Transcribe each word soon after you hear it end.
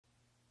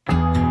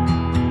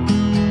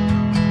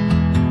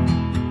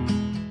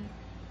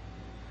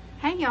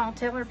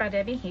Small Tailor by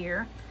Debbie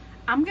here.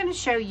 I'm going to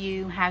show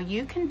you how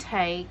you can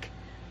take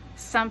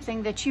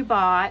something that you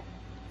bought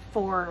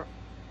for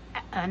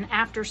an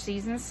after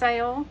season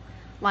sale,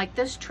 like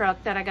this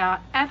truck that I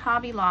got at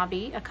Hobby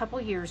Lobby a couple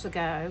years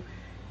ago,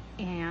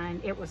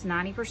 and it was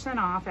 90%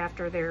 off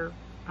after their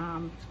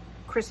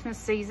Christmas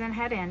season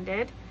had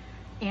ended.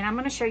 And I'm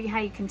going to show you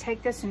how you can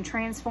take this and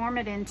transform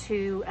it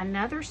into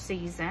another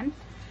season.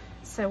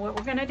 So what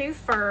we're going to do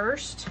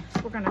first,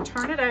 we're going to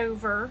turn it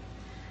over.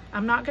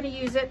 I'm not going to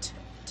use it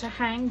to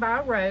hang by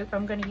a rope.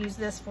 I'm going to use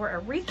this for a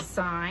wreath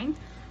sign.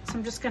 So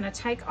I'm just going to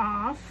take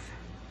off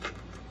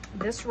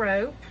this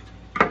rope,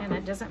 and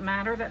it doesn't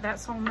matter that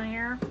that's on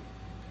there.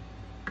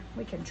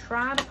 We can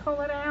try to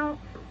pull it out,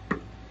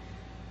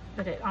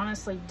 but it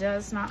honestly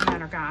does not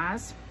matter,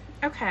 guys.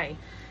 Okay,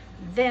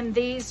 then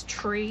these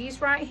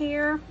trees right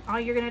here, all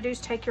you're going to do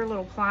is take your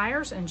little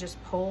pliers and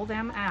just pull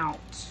them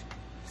out.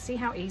 See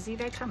how easy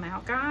they come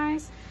out,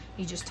 guys?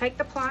 You just take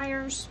the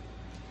pliers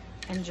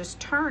and just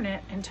turn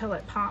it until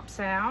it pops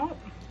out.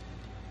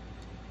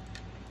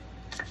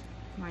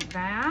 Like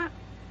that.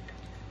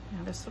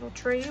 Now this little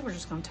tree, we're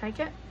just going to take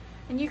it.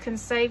 And you can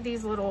save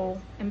these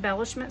little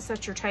embellishments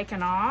that you're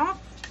taking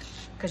off,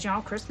 because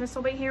y'all, Christmas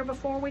will be here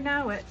before we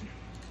know it.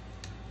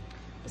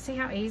 But see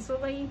how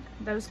easily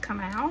those come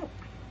out?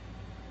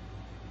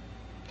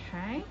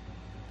 Okay.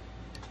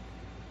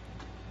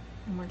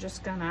 And we're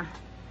just going to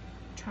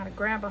try to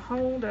grab a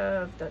hold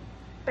of the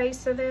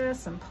base of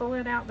this and pull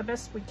it out the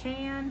best we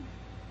can.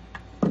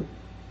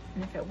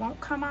 And if it won't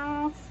come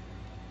off,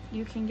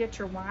 you can get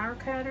your wire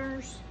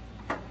cutters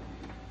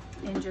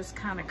and just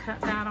kind of cut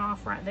that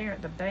off right there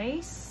at the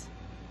base.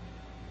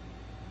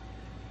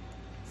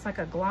 It's like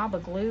a glob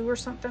of glue or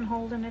something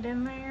holding it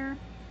in there.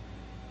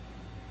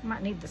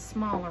 Might need the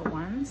smaller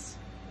ones.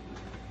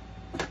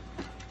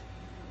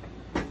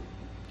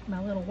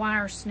 My little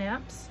wire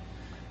snips.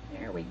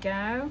 There we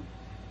go.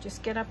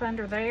 Just get up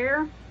under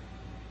there.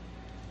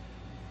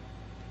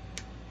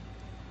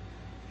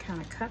 Kind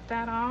of cut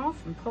that off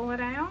and pull it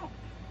out.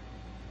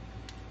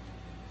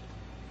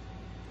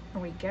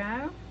 There we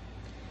go.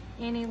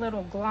 Any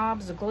little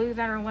globs of glue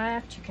that are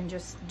left, you can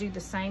just do the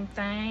same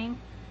thing.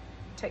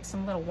 Take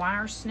some little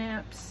wire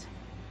snips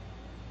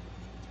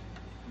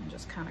and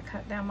just kind of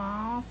cut them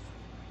off.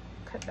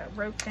 Cut that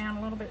rope down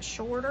a little bit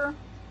shorter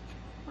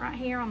right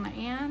here on the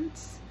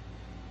ends.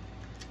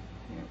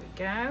 There we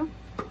go.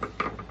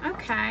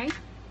 Okay,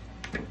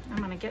 I'm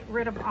going to get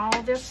rid of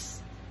all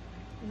this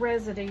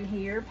residue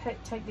here.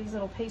 Take these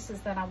little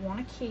pieces that I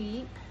want to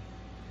keep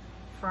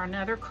for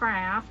another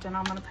craft, and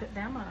I'm going to put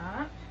them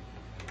up.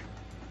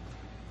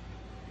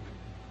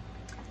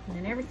 And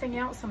then everything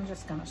else I'm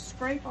just going to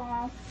scrape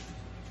off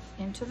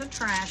into the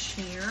trash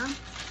here.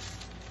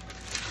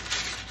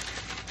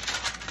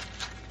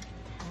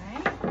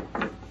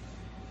 Okay.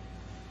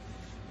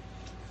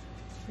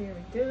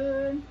 Very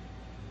good.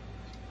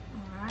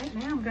 All right,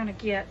 now I'm going to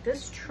get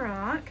this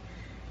truck,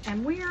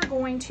 and we are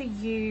going to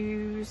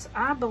use,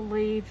 I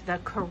believe, the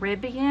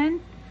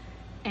Caribbean.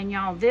 And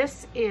y'all,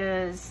 this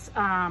is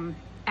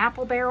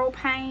apple barrel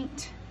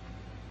paint.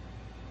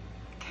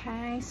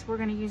 Okay, so we're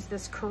going to use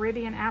this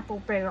Caribbean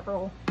apple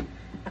barrel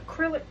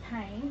acrylic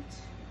paint.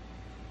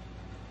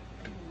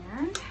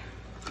 And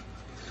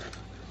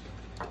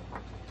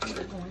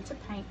we're going to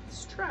paint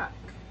this truck.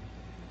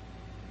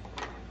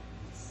 Let's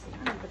see,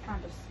 I need to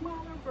find a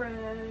smaller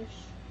brush.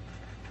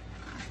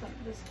 I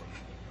think this one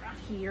right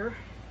here.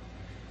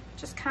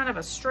 Just kind of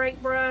a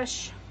straight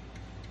brush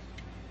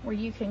where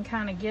you can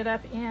kind of get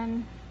up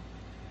in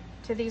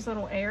to these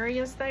little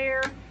areas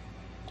there.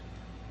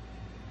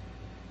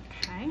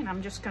 Okay, and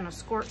I'm just going to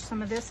squirt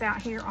some of this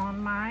out here on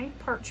my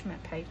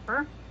parchment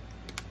paper.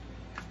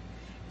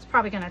 It's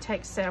probably going to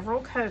take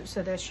several coats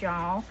of this,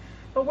 y'all,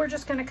 but we're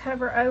just going to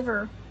cover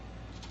over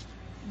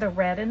the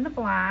red and the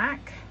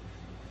black.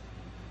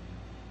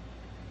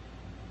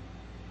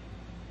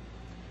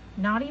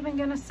 Not even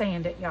going to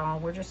sand it, y'all.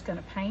 We're just going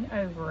to paint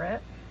over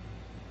it.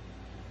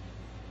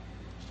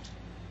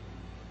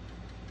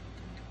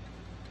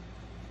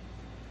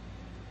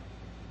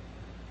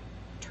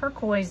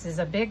 Turquoise is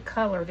a big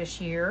color this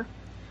year.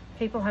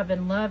 People have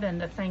been loving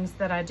the things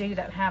that I do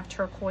that have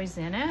turquoise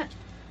in it.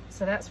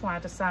 So that's why I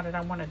decided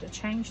I wanted to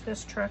change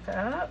this truck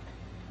up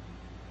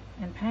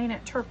and paint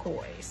it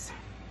turquoise.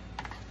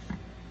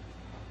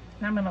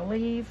 And I'm going to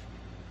leave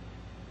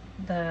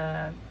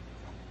the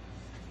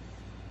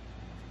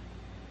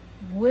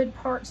wood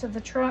parts of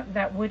the truck,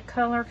 that wood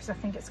color, because I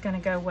think it's going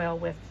to go well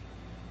with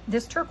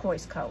this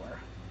turquoise color.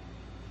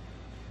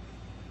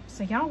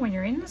 So y'all, when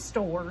you're in the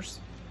stores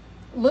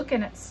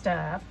looking at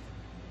stuff,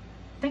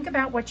 think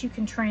about what you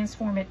can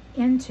transform it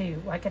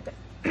into, like at the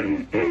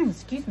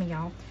excuse me,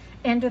 y'all,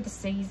 end of the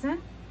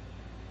season.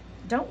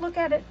 Don't look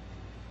at it,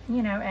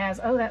 you know, as,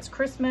 oh, that's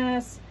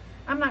Christmas,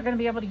 I'm not going to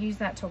be able to use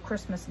that till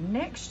Christmas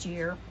next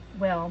year.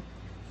 Well,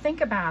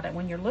 think about it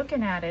when you're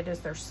looking at it.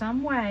 Is there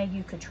some way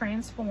you could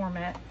transform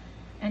it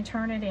and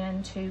turn it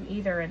into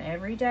either an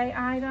everyday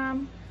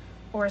item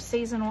or a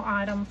seasonal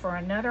item for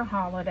another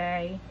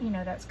holiday, you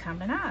know, that's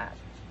coming up?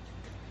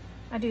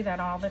 I do that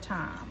all the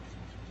time.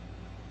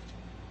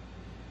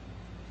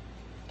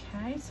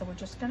 Okay, so we're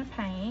just gonna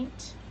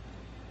paint.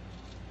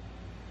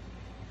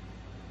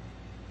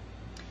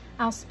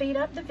 I'll speed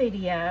up the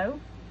video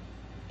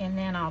and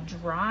then I'll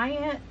dry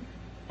it,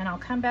 and I'll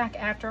come back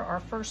after our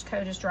first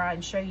coat is dry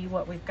and show you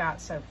what we've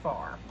got so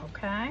far,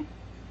 okay?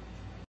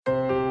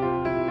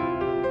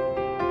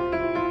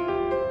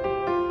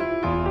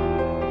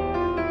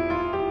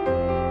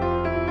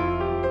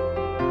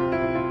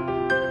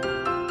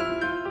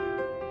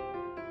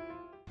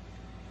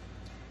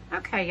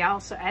 Okay, y'all,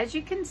 so as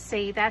you can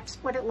see, that's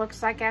what it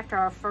looks like after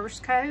our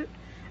first coat.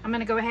 I'm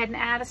gonna go ahead and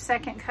add a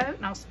second coat,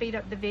 and I'll speed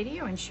up the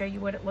video and show you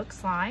what it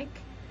looks like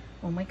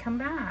when we come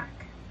back.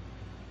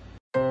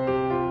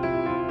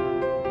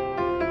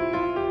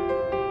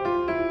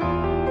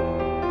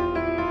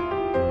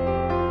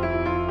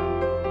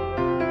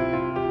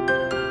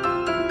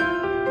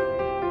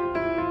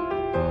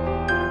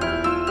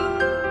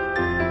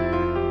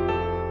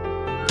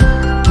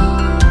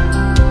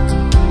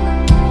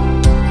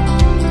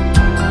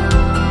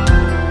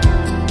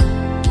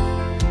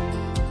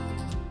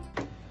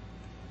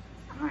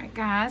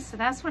 Guys, so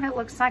that's what it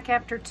looks like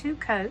after 2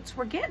 coats.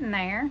 We're getting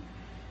there.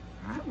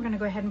 All right, we're going to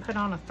go ahead and put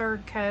on a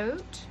 3rd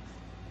coat.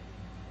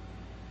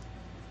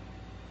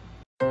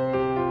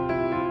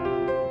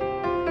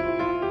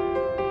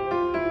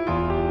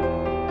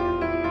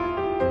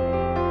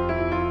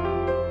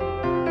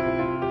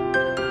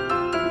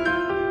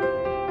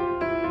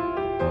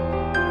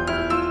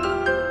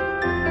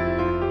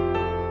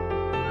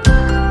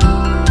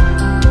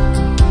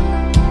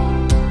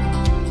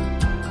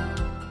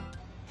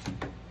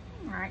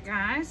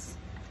 Guys,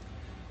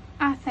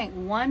 I think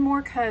one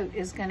more coat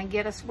is going to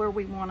get us where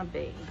we want to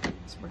be.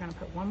 So we're going to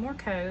put one more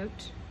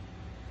coat.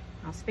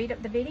 I'll speed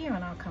up the video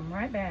and I'll come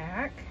right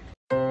back.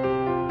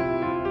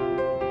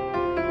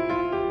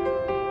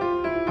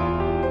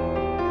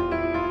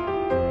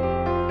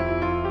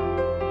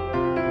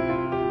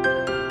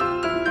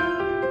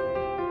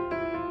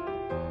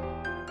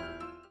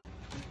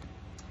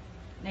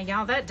 Now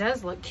y'all, that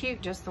does look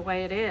cute just the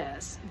way it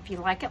is. If you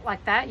like it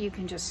like that, you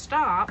can just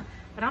stop.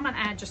 But I'm going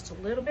to add just a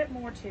little bit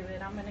more to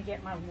it. I'm going to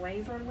get my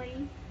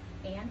Waverly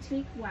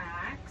antique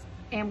wax,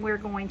 and we're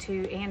going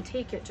to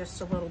antique it just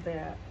a little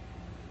bit.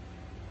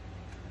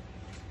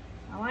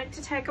 I like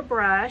to take a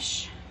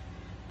brush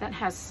that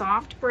has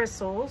soft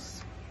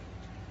bristles.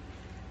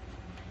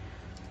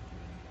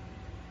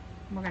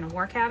 We're going to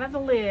work out of the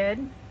lid.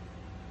 I'm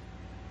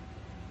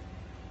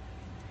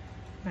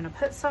going to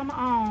put some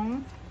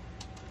on,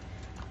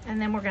 and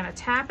then we're going to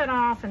tap it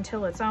off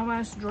until it's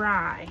almost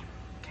dry,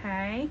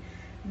 okay?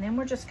 And then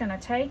we're just going to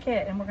take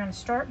it and we're going to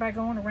start by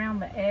going around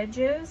the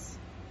edges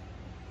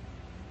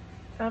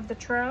of the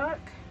truck.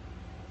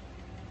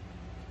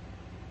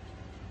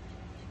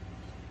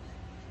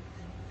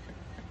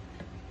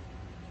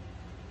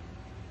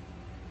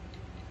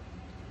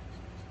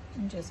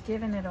 And just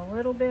giving it a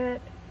little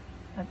bit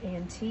of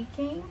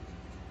antiquing.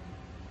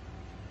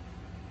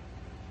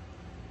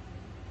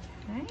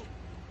 Okay.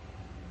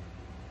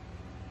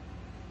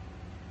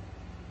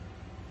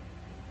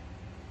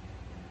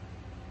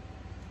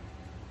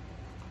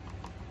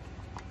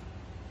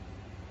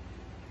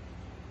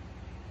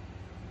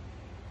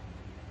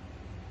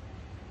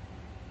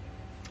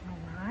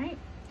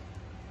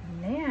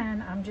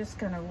 I'm just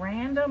going to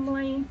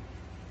randomly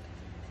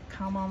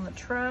come on the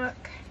truck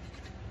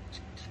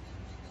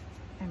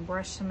and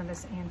brush some of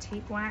this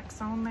antique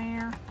wax on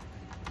there.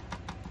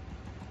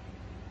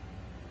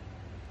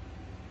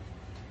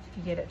 If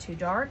you get it too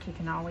dark, you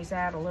can always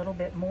add a little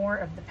bit more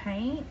of the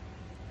paint.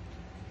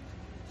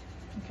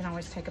 You can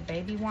always take a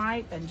baby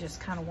wipe and just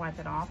kind of wipe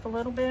it off a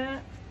little bit.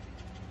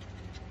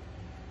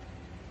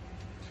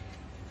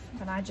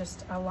 But I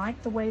like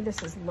the way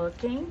this is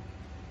looking.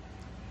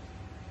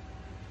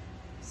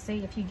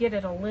 See, if you get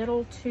it a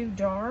little too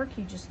dark,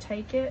 you just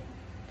take it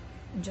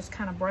and just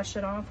kind of brush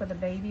it off with a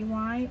baby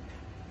wipe.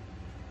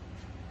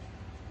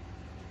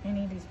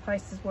 Any of these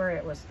places where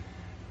it was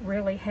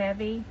really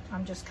heavy,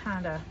 I'm just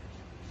kind of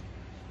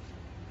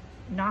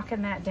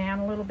knocking that down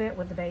a little bit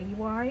with the baby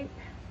wipe.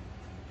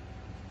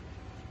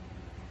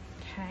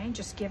 Okay,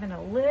 just giving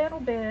a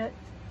little bit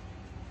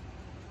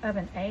of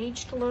an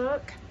aged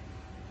look.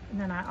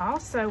 And then I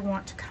also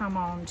want to come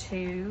on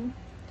to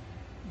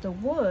the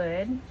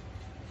wood.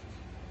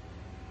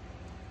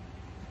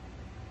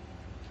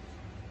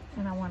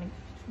 And I want to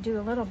do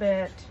a little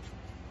bit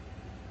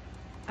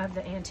of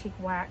the antique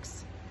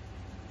wax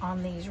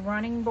on these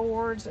running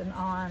boards and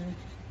on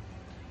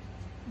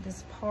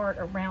this part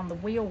around the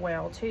wheel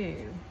well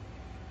too.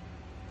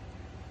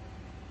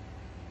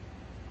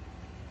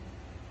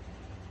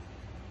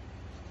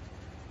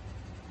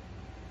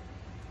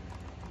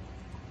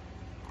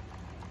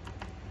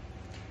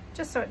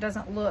 Just so it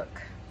doesn't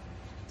look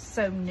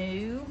so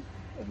new,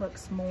 it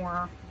looks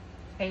more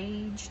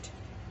aged.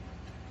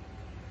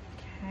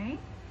 Okay.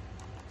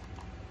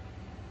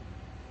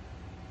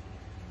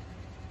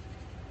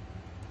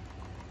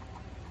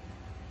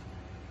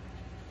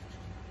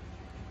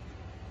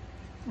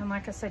 And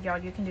like I said, y'all,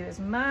 you can do as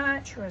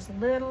much or as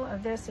little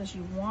of this as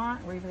you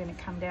want. We're even going to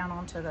come down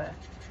onto the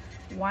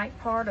white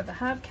part of the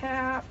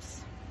hubcaps.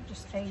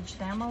 Just age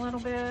them a little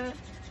bit.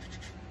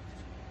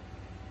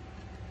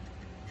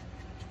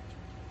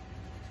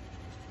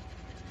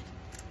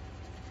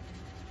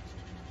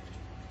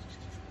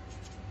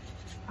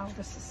 Oh,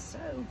 this is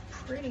so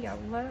pretty. I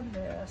love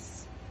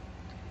this.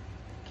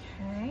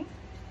 Okay.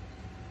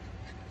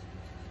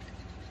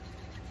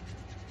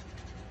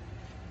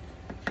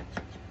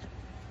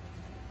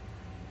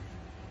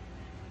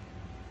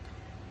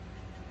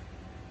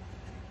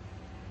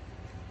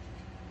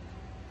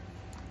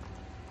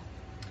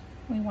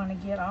 We want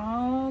to get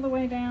all the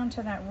way down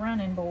to that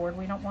running board.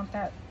 We don't want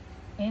that,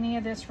 any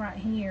of this right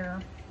here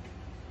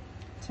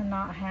to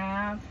not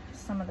have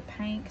some of the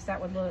paint, because that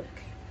would look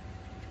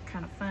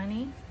kind of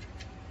funny.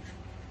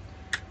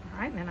 All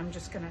right, then I'm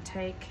just going to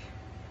take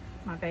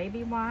my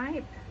baby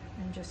wipe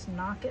and just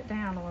knock it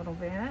down a little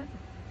bit.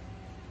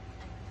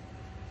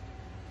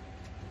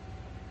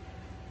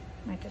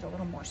 Make it a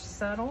little more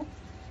subtle.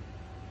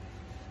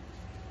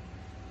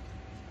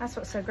 That's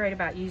what's so great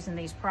about using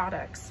these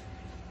products,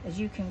 is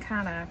you can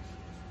kind of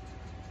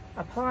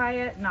apply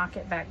it, knock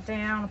it back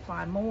down,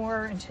 apply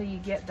more until you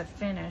get the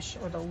finish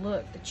or the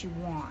look that you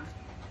want.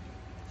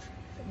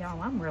 But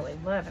y'all, I'm really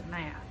loving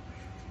that.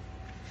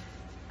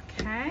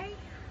 Okay,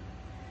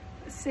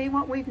 let's see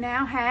what we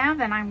now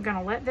have, and I'm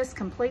gonna let this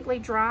completely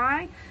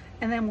dry,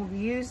 and then we'll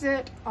use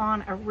it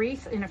on a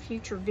wreath in a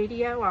future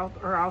video,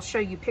 I'll show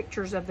you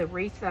pictures of the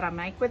wreath that I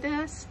make with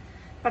this.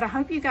 But I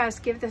hope you guys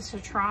give this a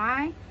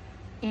try,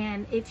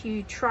 and if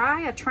you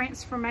try a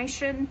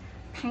transformation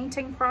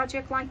painting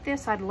project like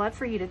this, I'd love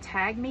for you to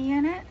tag me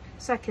in it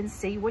so I can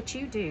see what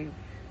you do.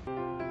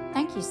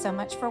 Thank you so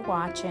much for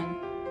watching.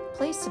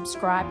 Please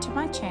subscribe to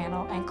my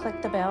channel and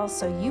click the bell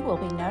so you will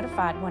be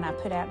notified when I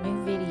put out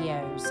new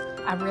videos.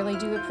 I really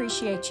do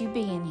appreciate you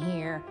being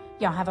here.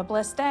 Y'all have a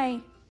blessed day.